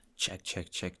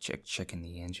Checking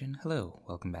the engine. Hello,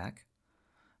 welcome back.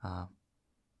 Uh,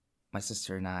 my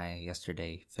sister and I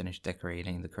yesterday finished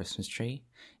decorating the Christmas tree,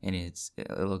 and it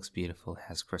looks beautiful. It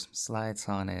has Christmas lights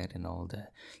on it and all the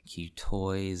cute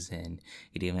toys, and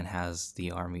it even has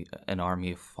an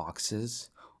army of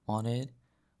foxes on it.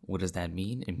 What does that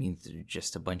mean? It means there's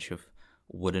just a bunch of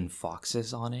wooden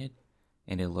foxes on it,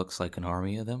 and it looks like an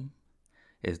army of them.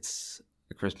 It's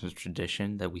a Christmas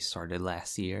tradition that we started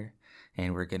last year,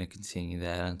 and we're going to continue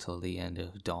that until the end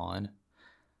of dawn.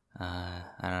 I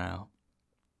don't know.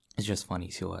 It's just funny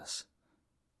to us.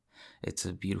 It's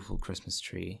a beautiful Christmas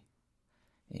tree,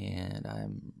 and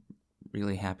I'm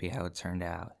really happy how it turned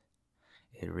out.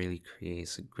 It really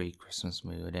creates a great Christmas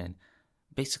mood, and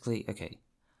basically, okay,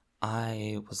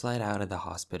 I was let out of the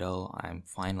hospital. I'm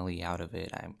finally out of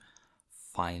it. I'm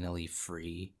finally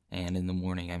free. And in the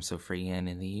morning, I'm so free. And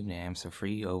in the evening, I'm so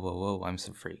free. Oh, whoa, whoa, I'm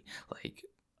so free. Like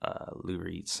Lou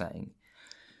Reed sang.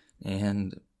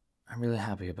 And I'm really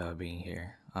happy about being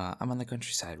here. I'm on the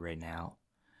countryside right now.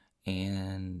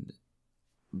 And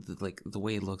the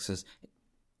way it looks is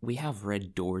we have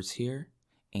red doors here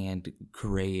and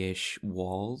grayish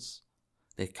walls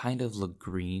that kind of look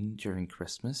green during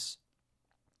Christmas.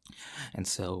 And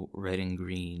so red and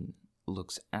green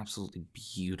looks absolutely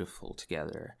beautiful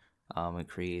together. It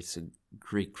creates a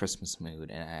great Christmas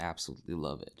mood, and I absolutely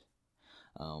love it.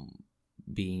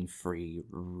 Being free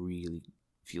really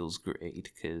feels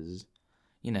great because,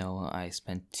 I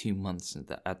spent 2 months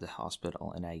at the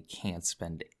hospital, and I can't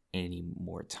spend any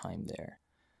more time there.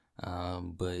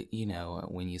 But,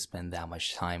 when you spend that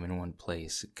much time in one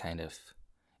place, it kind of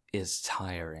is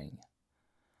tiring.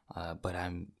 But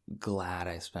I'm glad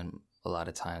I spent a lot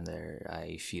of time there.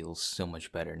 I feel so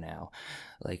much better now.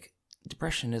 Like,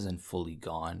 depression isn't fully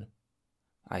gone.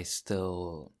 I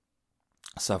still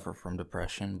suffer from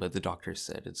depression, but the doctor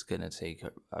said it's gonna take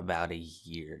about a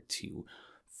year to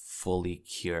fully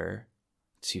cure,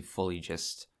 to fully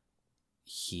just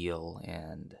heal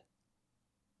and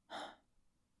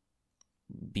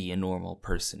be a normal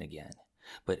person again.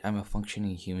 But I'm a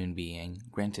functioning human being.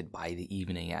 Granted, by the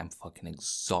evening, I'm fucking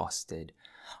exhausted.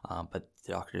 But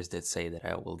the doctors did say that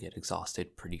I will get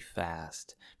exhausted pretty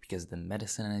fast because of the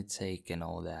medicine I take and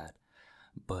all that.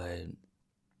 But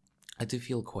I do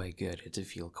feel quite good.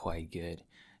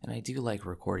 And I do like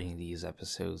recording these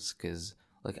episodes because,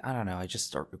 I don't know, I just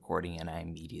start recording and I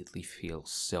immediately feel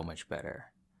so much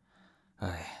better.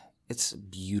 It's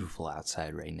beautiful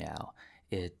outside right now.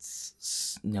 It's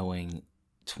snowing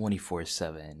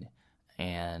 24/7,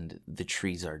 and the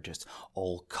trees are just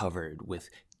all covered with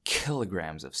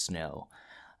kilograms of snow,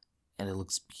 and it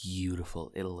looks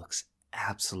beautiful. It looks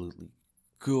absolutely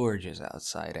gorgeous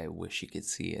outside. I wish you could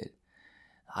see it.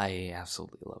 I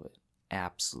absolutely love it.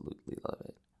 Absolutely love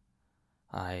it.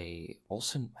 I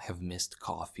also have missed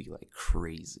coffee like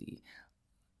crazy.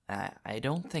 I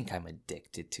don't think I'm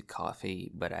addicted to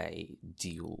coffee, but I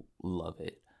do love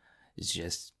it.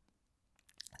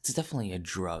 It's definitely a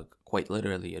drug, quite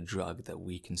literally a drug that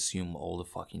we consume all the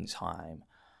fucking time.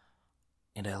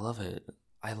 And I love it.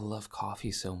 I love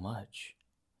coffee so much.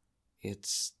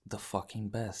 It's the fucking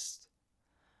best.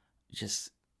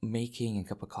 Just making a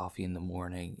cup of coffee in the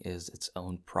morning is its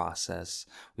own process.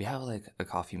 We have like a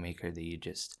coffee maker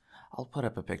that I'll put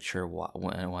up a picture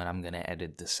when I'm gonna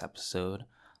edit this episode.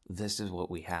 This is what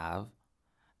we have,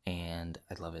 and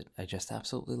I love it. I just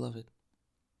absolutely love it.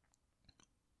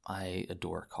 I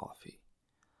adore coffee,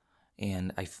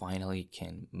 and I finally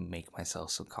can make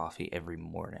myself some coffee every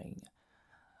morning.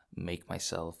 Make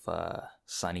myself a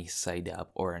sunny side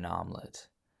up or an omelet.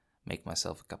 Make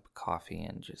myself a cup of coffee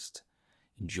and just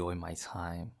enjoy my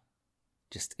time.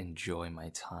 Just enjoy my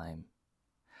time.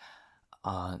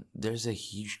 There's a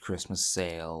huge Christmas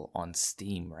sale on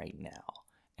Steam right now,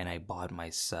 and I bought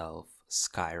myself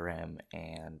Skyrim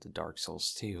and Dark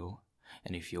Souls 2.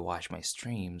 And if you watch my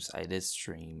streams, I did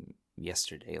stream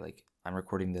yesterday. I'm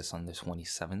recording this on the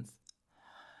 27th,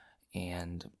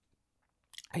 and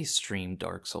I streamed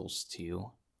Dark Souls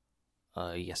 2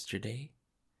 yesterday.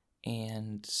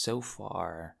 And so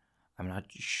far, I'm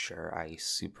not sure I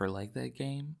super like that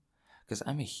game, because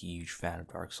I'm a huge fan of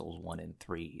Dark Souls 1 and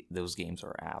 3. Those games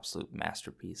are absolute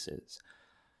masterpieces.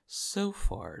 So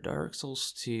far, Dark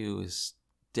Souls 2 is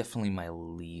definitely my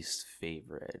least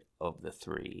favorite of the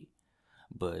three,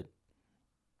 but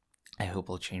I hope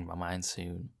I'll change my mind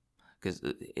soon, because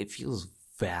it feels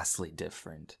vastly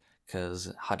different,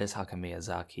 because Hidetaka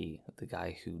Miyazaki, the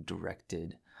guy who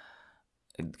directed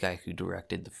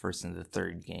the first and the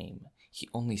third game, he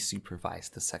only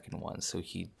supervised the second one, so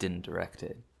he didn't direct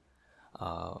it,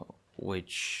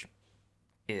 which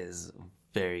is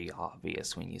very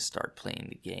obvious when you start playing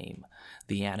the game.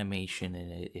 The animation in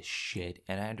it is shit,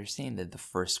 and I understand that the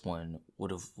first one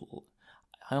would have.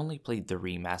 I only played the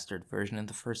remastered version of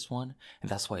the first one, and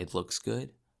that's why it looks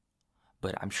good.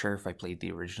 But I'm sure if I played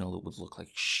the original, it would look like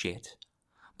shit.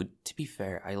 But to be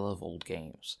fair, I love old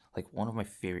games. Like one of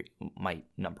my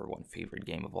number one favorite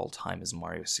game of all time is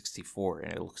Mario 64,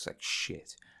 and it looks like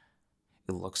shit.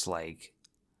 It looks like,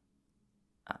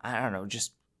 I don't know,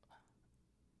 just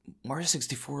Mario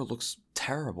 64 looks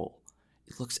terrible.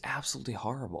 It looks absolutely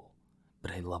horrible.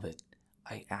 But I love it.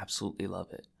 I absolutely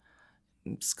love it.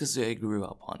 It's because I grew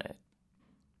up on it.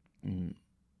 Mm.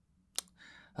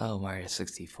 Oh, Mario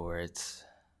 64, it's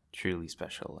truly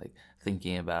special. Like,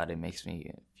 thinking about it makes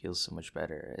me feel so much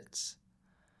better.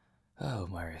 Oh,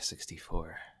 Mario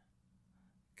 64.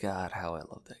 God, how I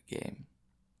love that game.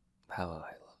 How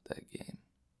I love that game.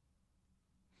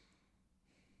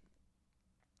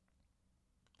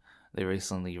 They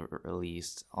recently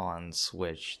released on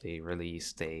Switch, they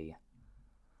released a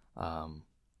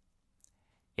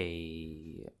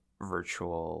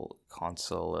virtual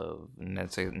console of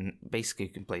basically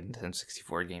you can play Nintendo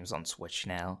 64 games on Switch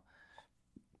now,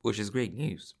 which is great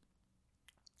news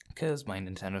because my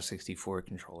Nintendo 64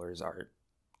 controllers are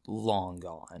long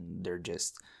gone. They're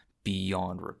just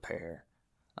beyond repair.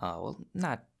 Well,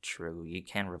 not true. You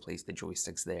can replace the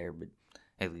joysticks there, but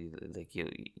at least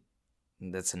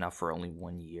that's enough for only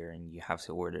 1 year, and you have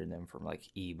to order them from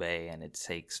like eBay, and it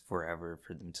takes forever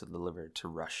for them to deliver to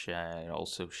Russia, and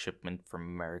also shipment from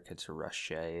America to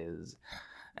Russia is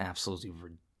absolutely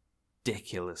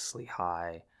ridiculously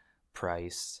high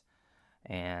priced.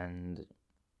 And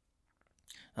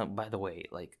by the way,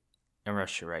 like in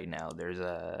Russia right now, there's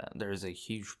a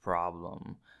huge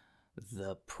problem.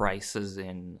 The prices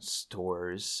in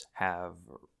stores have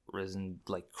risen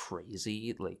like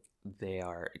crazy. Like they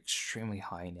are extremely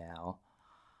high now,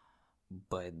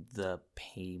 but the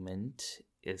payment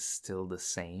is still the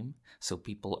same. So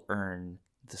people earn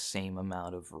the same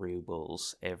amount of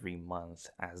rubles every month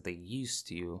as they used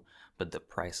to, but the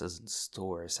prices in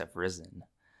stores have risen.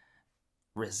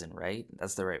 Risen, right?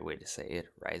 That's the right way to say it.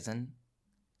 Risen?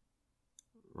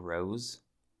 Rose?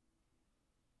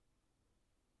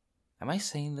 Am I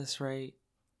saying this right?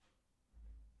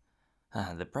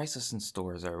 The prices in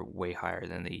stores are way higher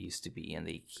than they used to be, and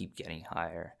they keep getting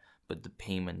higher, but the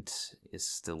payment is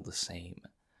still the same.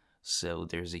 So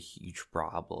there's a huge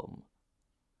problem.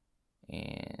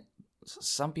 And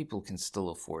some people can still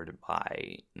afford to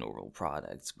buy normal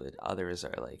products, but others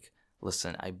are like,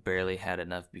 listen, I barely had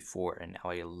enough before, and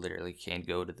now I literally can't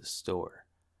go to the store.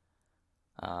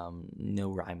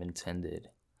 No rhyme intended.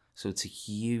 So it's a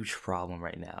huge problem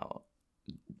right now.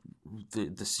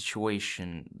 The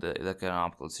situation, the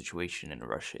economical situation in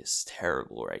Russia is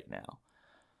terrible right now.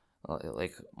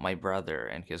 Like my brother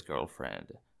and his girlfriend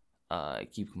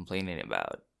keep complaining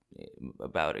about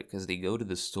it because they go to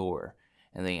the store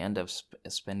and they end up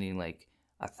spending like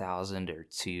 1,000 or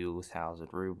 2,000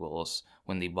 rubles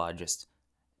when they bought just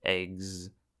eggs,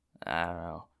 I don't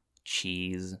know,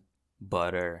 cheese,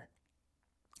 butter,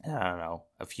 I don't know,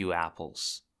 a few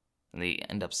apples, and they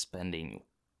end up spending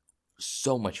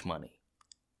so much money,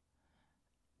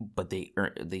 but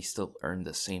they still earn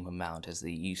the same amount as they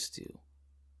used to.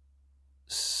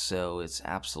 So it's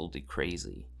absolutely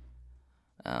crazy.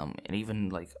 And even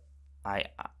like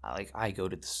I go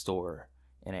to the store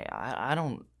and I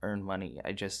don't earn money.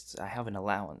 I have an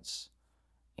allowance,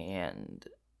 and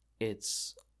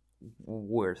it's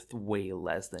worth way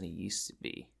less than it used to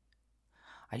be.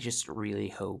 I just really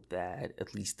hope that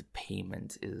at least the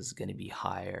payment is going to be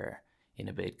higher in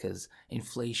a bit, because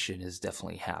inflation is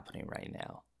definitely happening right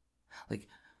now. Like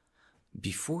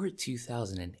before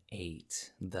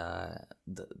 2008, the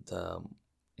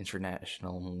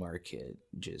international market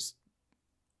just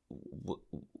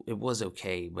it was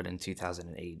okay, but in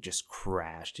 2008 just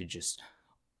crashed. It just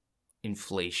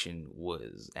inflation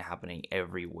was happening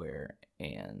everywhere,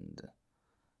 and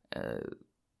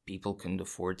people couldn't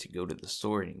afford to go to the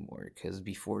store anymore, because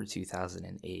before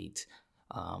 2008,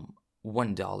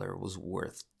 $1 was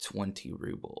worth 20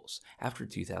 rubles. After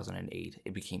 2008,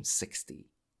 it became 60.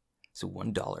 So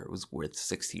 $1 was worth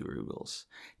 60 rubles.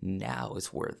 Now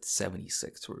it's worth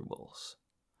 76 rubles.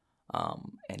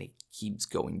 And it keeps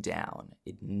going down.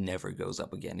 It never goes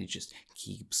up again. It just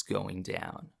keeps going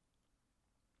down.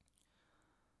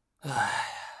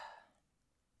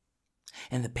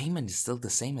 And the payment is still the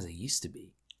same as it used to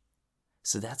be.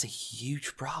 So that's a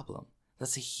huge problem.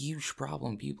 That's a huge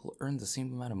problem. People earn the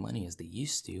same amount of money as they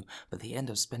used to, but they end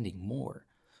up spending more.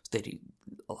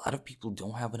 A lot of people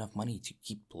don't have enough money to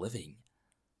keep living.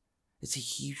 It's a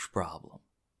huge problem.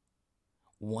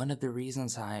 one of the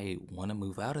reasons I want to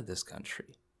move out of this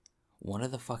country. One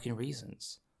of the fucking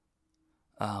reasons.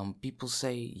 People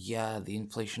say, yeah, the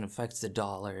inflation affects the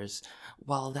dollars.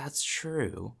 While that's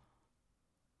true,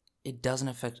 it doesn't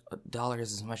affect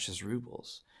dollars as much as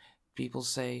rubles. People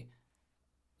say,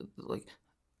 like,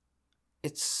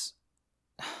 it's.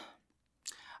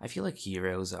 I feel like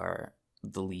euros are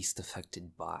the least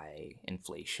affected by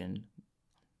inflation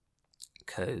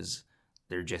because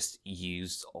they're just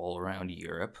used all around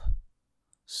Europe.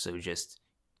 So just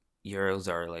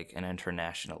euros are like an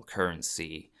international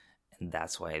currency, and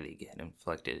that's why they get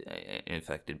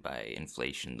infected by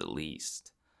inflation the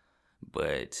least.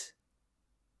 But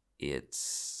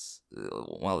it's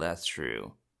well, that's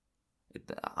true.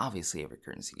 Obviously, every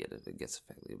currency gets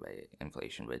affected by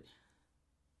inflation, but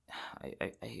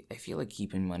I feel like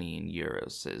keeping money in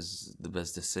euros is the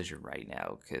best decision right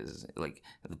now because like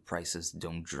the prices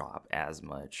don't drop as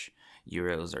much.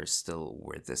 Euros are still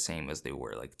worth the same as they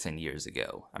were like 10 years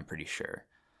ago, I'm pretty sure.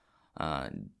 Uh,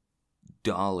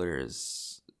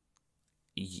 Dollars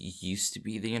used to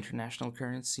be the international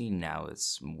currency, now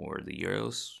it's more the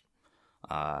euros.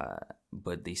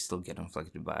 But they still get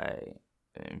inflected by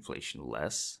inflation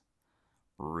less.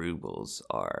 Rubles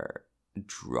are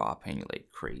dropping like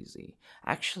crazy.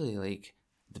 Actually, like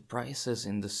the prices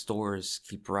in the stores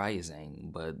keep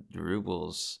rising, but the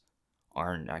rubles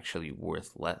aren't actually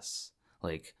worth less.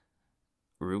 Like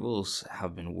rubles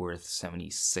have been worth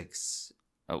 76.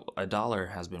 A dollar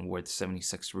has been worth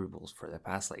 76 rubles for the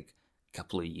past like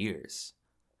couple of years,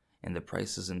 and the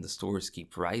prices in the stores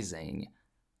keep rising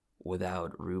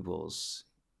without rubles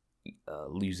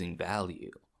losing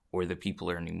value or the people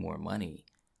earning more money.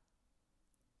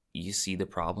 You see the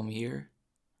problem here?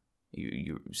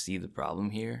 You see the problem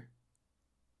here?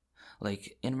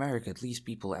 Like in America, at least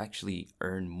people actually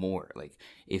earn more. Like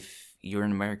if you're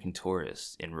an American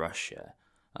tourist in Russia,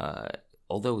 uh,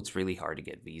 although it's really hard to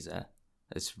get visa,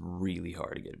 it's really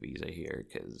hard to get visa here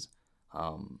because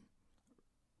um,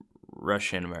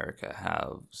 Russia and America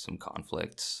have some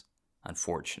conflicts,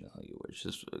 unfortunately, which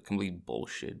is complete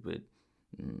bullshit. But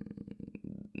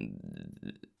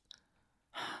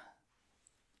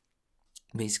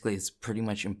basically, it's pretty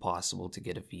much impossible to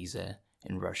get a visa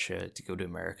in Russia to go to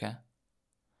America,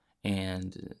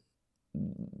 and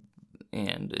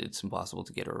it's impossible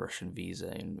to get a Russian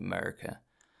visa in America,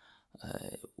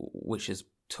 which is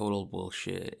total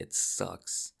bullshit. It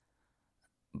sucks,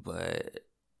 but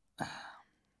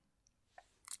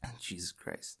Jesus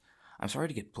Christ, I'm sorry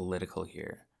to get political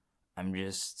here. I'm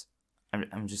just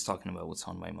talking about what's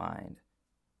on my mind.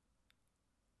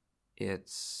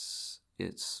 It's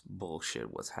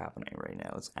bullshit what's happening right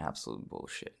now. It's absolute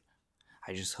bullshit.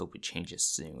 I just hope it changes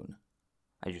soon.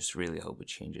 I just really hope it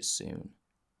changes soon.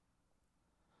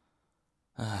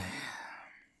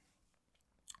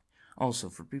 Also,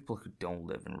 for people who don't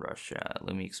live in Russia,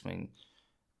 let me explain.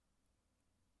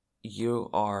 You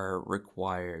are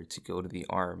required to go to the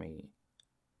army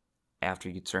after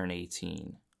you turn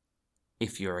 18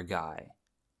 if you're a guy.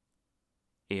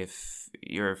 If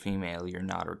you're a female, you're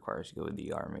not required to go to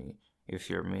the army. If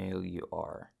you're male, you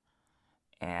are.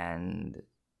 And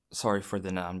sorry for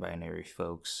the non-binary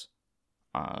folks.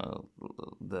 So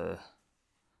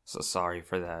sorry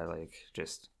for that. Like,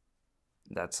 just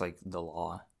that's like the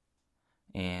law,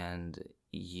 and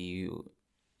you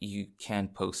can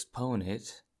postpone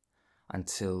it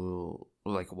until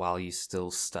like while you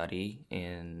still study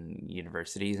in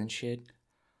universities and shit.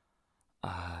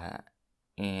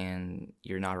 And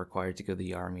you're not required to go to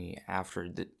the army after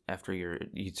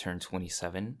you turn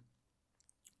 27.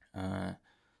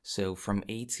 So from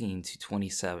 18 to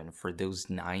 27, for those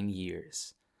 9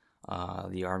 years,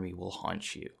 the army will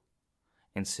haunt you.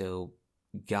 And so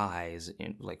guys,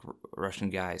 like Russian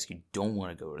guys who don't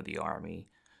want to go to the army,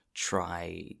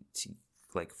 try to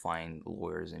like find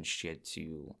lawyers and shit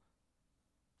to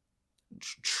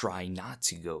try not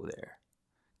to go there,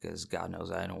 because God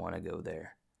knows I don't want to go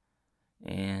there.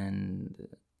 And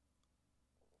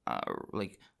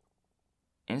like,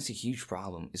 and it's a huge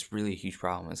problem. It's really a huge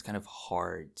problem. It's kind of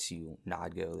hard to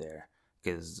not go there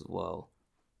because, well,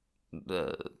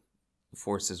 the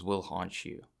forces will haunt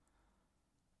you.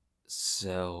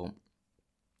 So,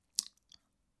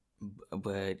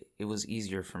 but it was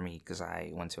easier for me because I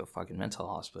went to a fucking mental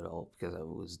hospital because I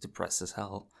was depressed as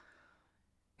hell.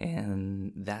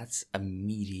 And that's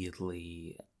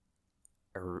immediately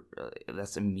a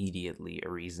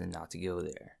reason not to go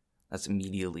there. That's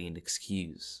immediately an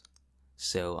excuse.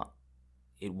 So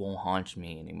it won't haunt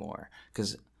me anymore.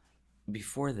 Because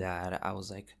before that, I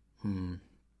was like,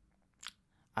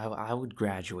 I would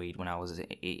graduate when I was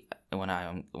when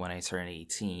I turned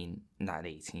 18, not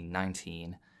 18,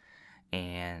 19,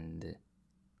 and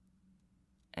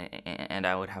and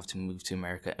I would have to move to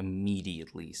America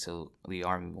immediately so the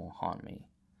army won't haunt me.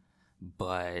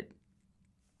 But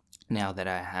now that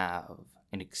I have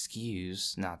an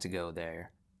excuse not to go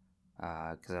there,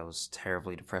 because I was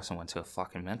terribly depressed and went to a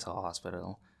fucking mental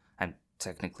hospital, I'm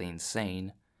technically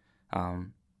insane.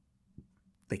 Um,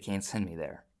 they can't send me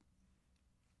there,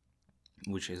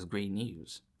 which is great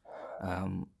news.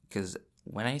 Because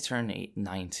when I turn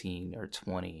 19 or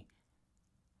 20,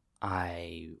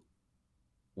 I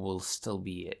will still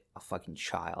be a fucking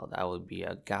child. I would be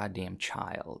a goddamn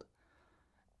child.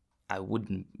 I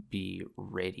wouldn't be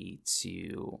ready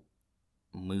to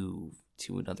move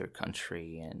to another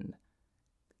country and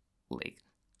like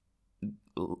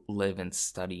live and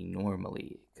study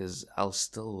normally because I'll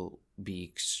still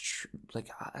be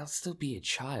I'll still be a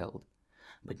child.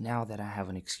 But now that I have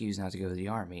an excuse not to go to the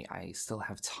army, I still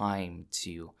have time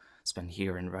to spend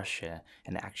here in Russia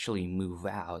and actually move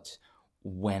out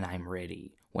when I'm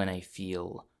ready, when I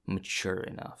feel mature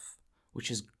enough,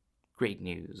 which is great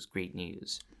news, great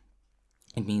news.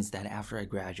 It means that after I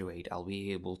graduate, I'll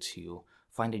be able to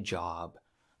find a job,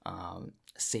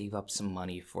 save up some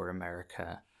money for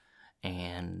America,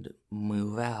 and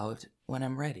move out when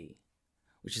I'm ready,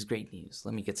 which is great news.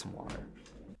 Let me get some water.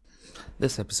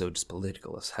 This episode is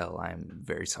political as hell. I'm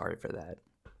very sorry for that.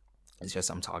 It's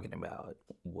just I'm talking about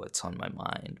what's on my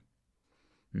mind.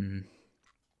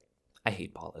 I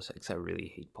hate politics. I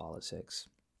really hate politics.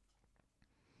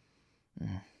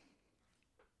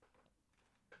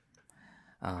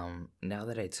 Now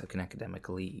that I took an academic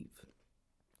leave,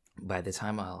 by the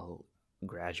time I'll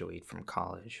graduate from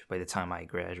college,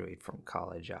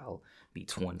 I'll be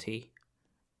 20.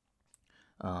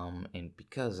 And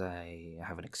because I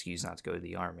have an excuse not to go to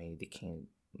the army,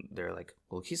 they're like,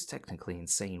 well, he's technically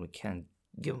insane. We can't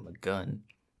give him a gun.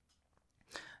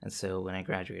 And so when I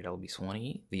graduate, I'll be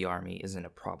 20. The army isn't a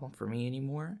problem for me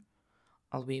anymore.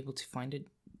 I'll be able to find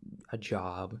a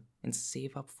job and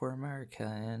save up for America,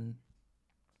 and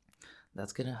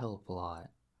that's gonna help a lot.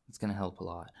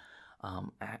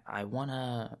 I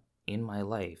wanna, in my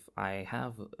life, I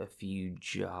have a few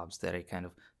jobs that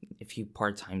a few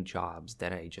part-time jobs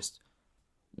that I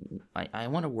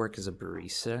want to work as a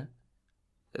barista,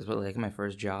 as well, like my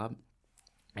first job.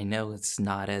 I know it's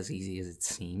not as easy as it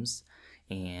seems,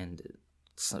 and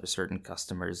certain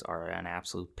customers are an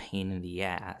absolute pain in the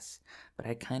ass, but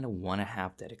I kind of want to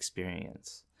have that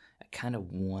experience. I kind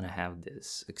of want to have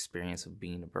this experience of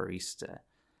being a barista.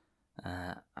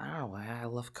 I don't know why. I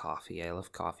love coffee. I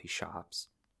love coffee shops.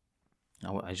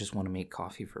 I just want to make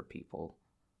coffee for people.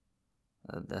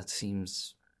 That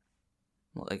seems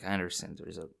like, I understand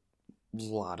there's a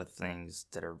lot of things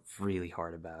that are really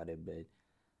hard about it, but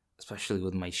especially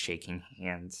with my shaking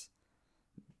hands,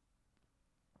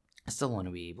 I still want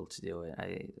to be able to do it.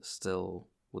 I still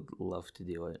would love to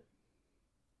do it.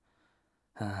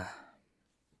 Oh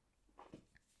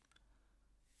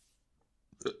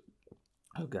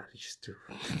god, I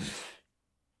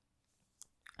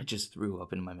just threw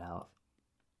up in my mouth.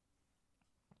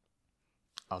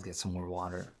 I'll get some more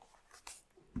water.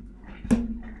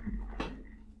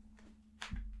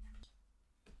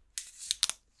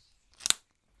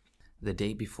 The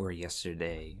day before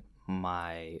yesterday,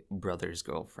 my brother's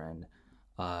girlfriend,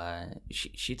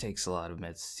 she takes a lot of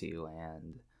meds too,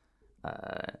 and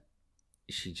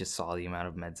she just saw the amount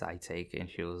of meds I take, and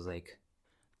she was like,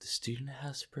 "The student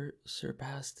has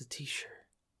surpassed the teacher."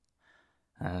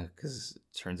 Because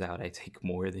it turns out I take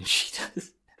more than she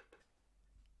does.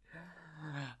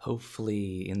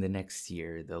 Hopefully, in the next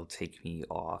year, they'll take me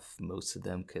off most of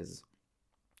them, because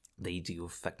they do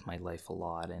affect my life a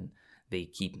lot, and they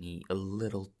keep me a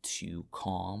little too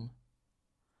calm.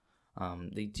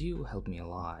 They do help me a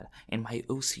lot, and my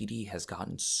OCD has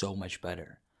gotten so much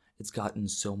better. It's gotten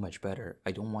so much better.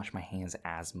 I don't wash my hands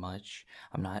as much.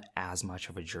 I'm not as much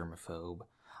of a germaphobe.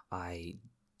 I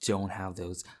don't have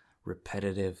those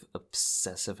repetitive,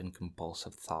 obsessive, and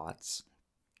compulsive thoughts.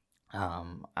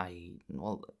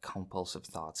 Compulsive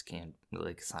thoughts can't,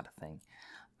 like, it's not a thing.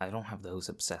 I don't have those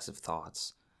obsessive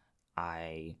thoughts.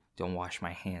 I don't wash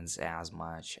my hands as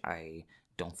much. I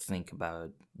don't think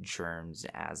about germs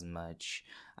as much.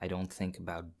 I don't think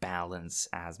about balance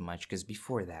as much, because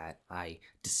before that, I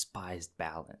despised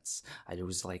balance. I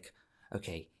was like,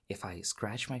 okay, if I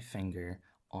scratch my finger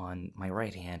on my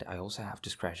right hand, I also have to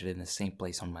scratch it in the same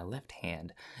place on my left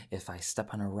hand. If I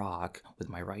step on a rock with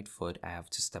my right foot, I have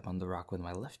to step on the rock with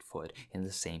my left foot in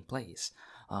the same place.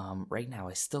 Right now,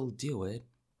 I still do it,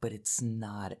 but it's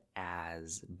not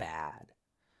as bad.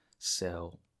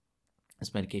 So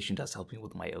this medication does help me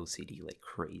with my OCD like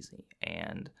crazy,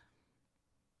 and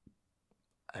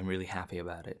I'm really happy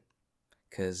about it.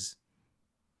 Because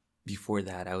before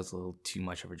that, I was a little too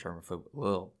much of a germaphobe.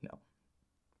 Well, no,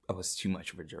 I was too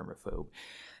much of a germaphobe,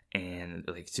 and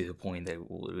like to the point that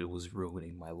it was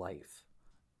ruining my life.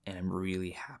 And I'm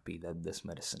really happy that this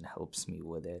medicine helps me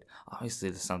with it.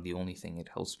 Obviously, that's not the only thing it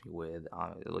helps me with.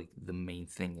 Like the main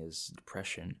thing is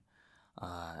depression,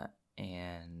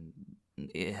 and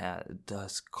it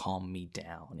does calm me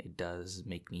down. It does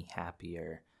make me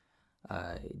happier.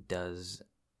 It does.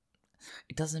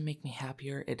 It doesn't make me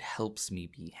happier. It helps me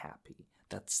be happy.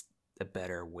 That's a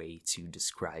better way to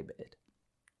describe it.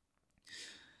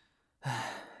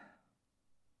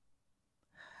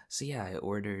 So yeah, I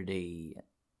ordered a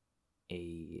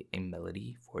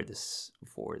melody for this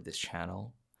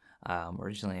channel.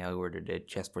 Originally, I ordered it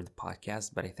just for the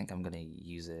podcast, but I think I'm gonna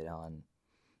use it on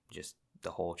just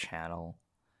the whole channel.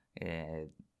 And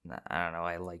I don't know,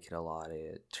 I like it a lot.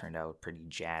 It turned out pretty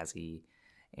jazzy,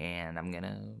 and I'm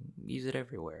gonna use it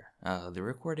everywhere. The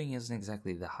recording isn't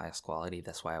exactly the highest quality.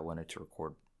 That's why I wanted to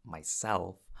record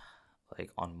myself,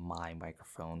 like on my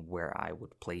microphone where I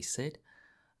would place it.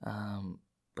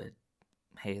 But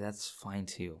hey, that's fine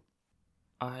too.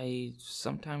 I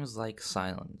sometimes like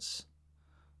silence,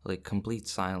 like complete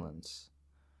silence.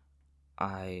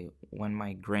 When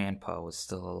my grandpa was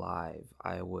still alive,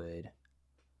 I would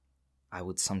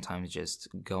sometimes just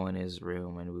go in his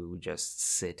room and we would just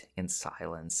sit in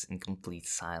silence, in complete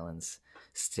silence,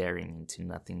 staring into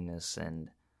nothingness and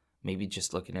maybe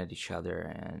just looking at each other.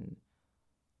 And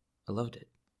I loved it.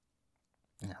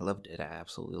 I loved it. I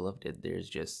absolutely loved it. There's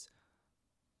just,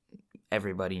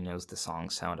 everybody knows the song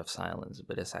Sound of Silence,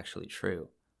 but it's actually true.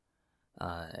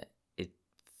 It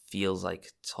feels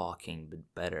like talking, but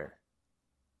better.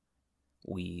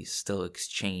 We still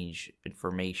exchange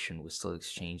information, we still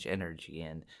exchange energy,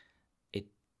 and it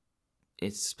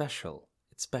it's special.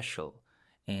 It's special.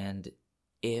 And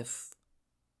if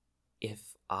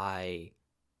I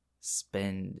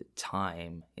spend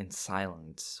time in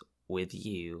silence with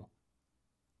you,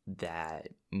 that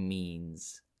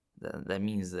means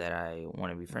that I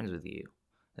want to be friends with you.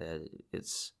 That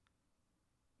it's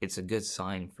a good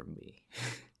sign for me.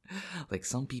 Like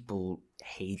some people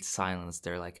hate silence.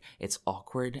 They're like, it's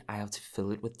awkward. I have to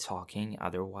fill it with talking.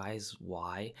 Otherwise,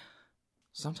 why?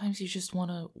 Sometimes you just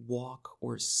want to walk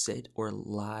or sit or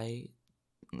lie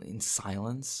in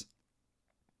silence,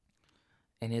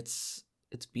 and it's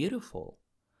beautiful.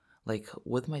 Like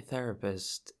with my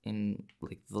therapist in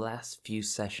like the last few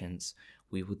sessions,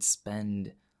 we would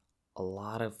spend a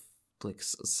lot of like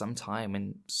some time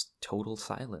in total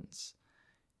silence,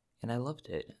 and I loved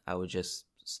it. I would just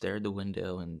stare at the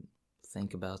window and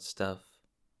think about stuff.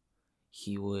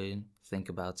 He would think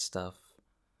about stuff,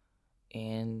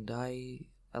 and I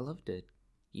loved it.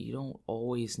 You don't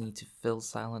always need to fill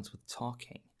silence with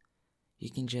talking. You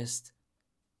can just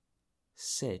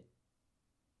sit,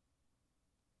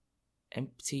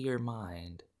 empty your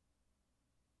mind,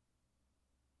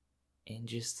 and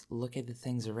just look at the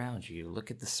things around you,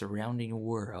 look at the surrounding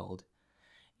world,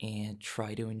 and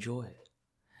try to enjoy it.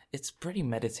 It's pretty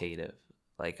meditative,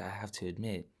 like I have to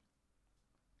admit.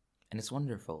 And it's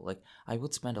wonderful. Like I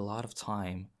would spend a lot of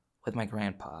time with my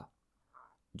grandpa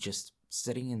just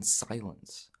sitting in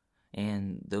silence.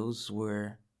 And those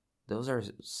are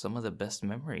some of the best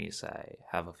memories I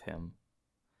have of him.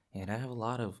 And I have a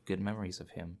lot of good memories of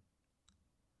him.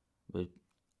 But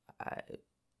I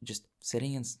just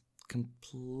sitting in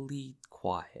complete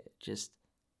quiet, just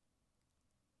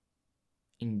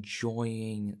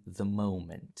enjoying the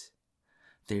moment.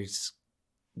 There's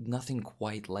nothing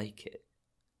quite like it.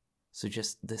 So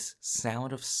just this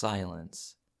sound of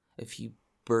silence, a few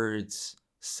birds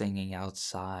singing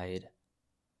outside,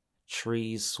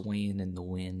 trees swaying in the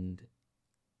wind,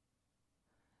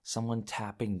 someone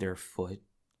tapping their foot,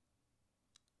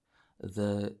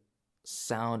 the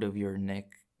sound of your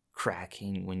neck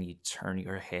cracking when you turn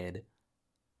your head.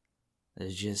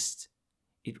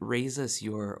 It raises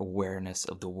your awareness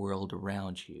of the world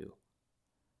around you.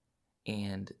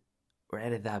 And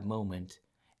right at that moment,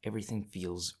 everything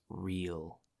feels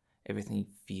real. Everything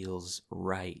feels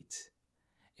right.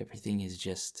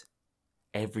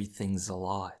 Everything's a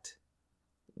lot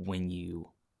when you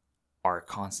are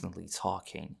constantly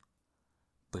talking.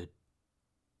 But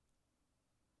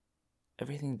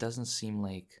everything doesn't seem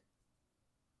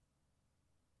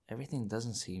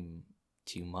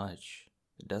too much.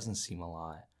 It doesn't seem a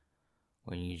lot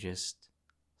when you just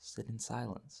sit in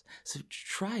silence. So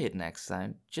try it next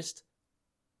time. Just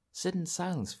sit in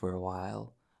silence for a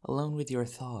while, alone with your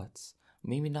thoughts.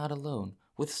 Maybe not alone,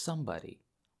 with somebody.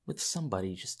 with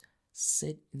somebody. Just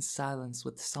sit in silence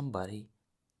with somebody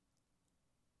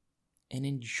and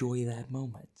enjoy that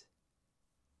moment.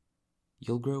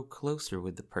 You'll grow closer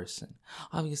with the person.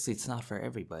 Obviously, it's not for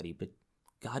everybody, but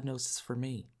God knows it's for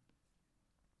me.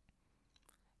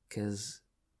 Because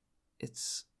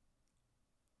it's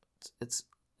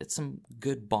some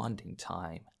good bonding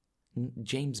time.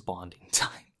 James bonding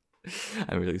time.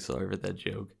 I'm really sorry for that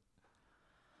joke.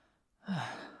 I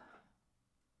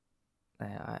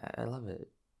love it.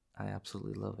 I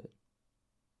absolutely love it.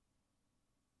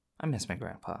 I miss my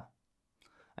grandpa.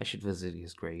 I should visit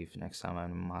his grave next time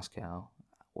I'm in Moscow,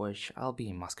 which I'll be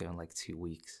in Moscow in like 2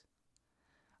 weeks.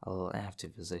 I'll have to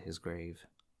visit his grave.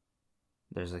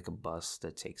 There's like a bus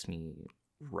that takes me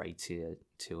right to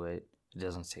it. It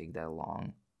doesn't take that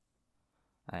long.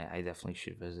 I definitely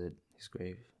should visit his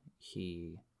grave.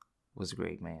 He was a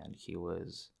great man. He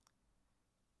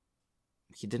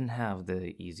didn't have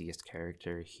the easiest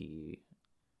character. He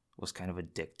was kind of a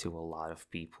dick to a lot of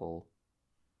people.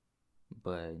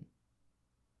 But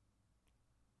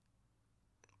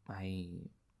I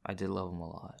did love him a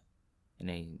lot, and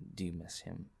I do miss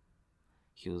him.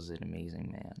 He was an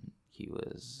amazing man. He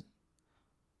was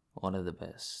one of the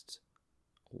best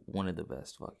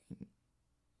fucking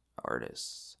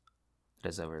artists that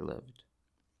has ever lived.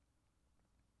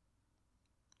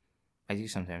 I do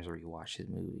sometimes rewatch his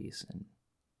movies and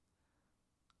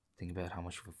think about how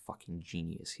much of a fucking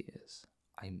genius he is.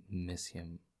 I miss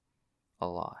him a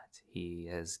lot. He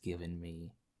has given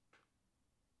me,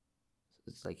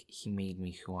 it's like he made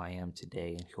me who I am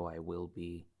today and who I will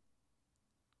be.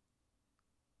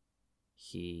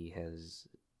 He has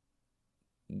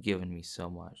given me so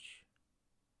much.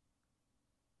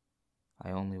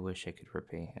 I only wish I could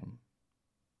repay him.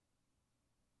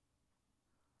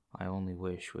 I only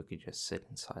wish we could just sit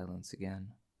in silence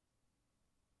again.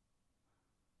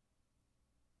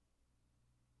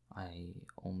 I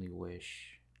only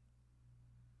wish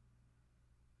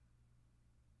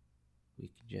we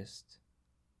could just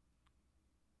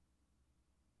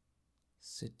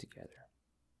sit together.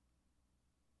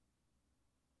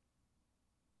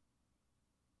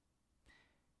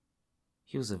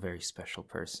 He was a very special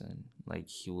person. Like,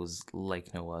 he was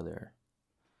like no other.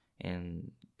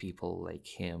 And people like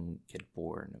him get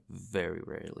born very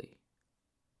rarely.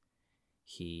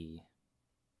 He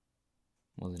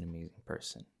was an amazing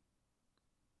person.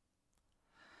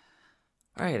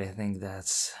 Alright, I think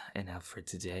that's enough for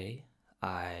today.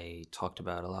 I talked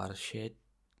about a lot of shit,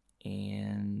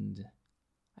 and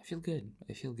I feel good.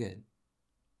 I feel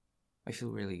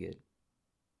really good.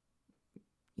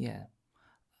 Yeah.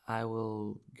 I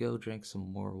will go drink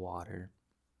some more water,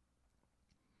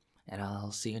 and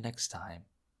I'll see you next time.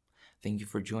 Thank you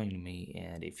for joining me,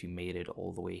 and if you made it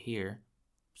all the way here,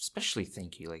 especially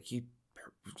thank you. Like, you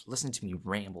listened to me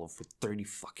ramble for 30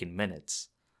 fucking minutes.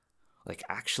 Like,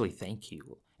 actually thank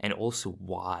you. And also,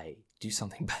 why? Do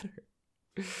something better.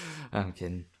 I'm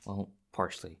kidding. Well,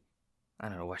 partially. I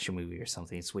don't know, watch a movie or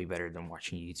something. It's way better than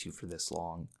watching YouTube for this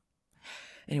long.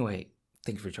 Anyway,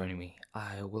 thank you for joining me.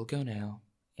 I will go now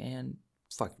and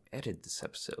edit this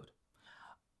episode.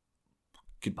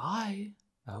 Goodbye.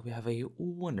 I hope you have a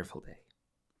wonderful day.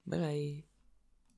 Bye bye.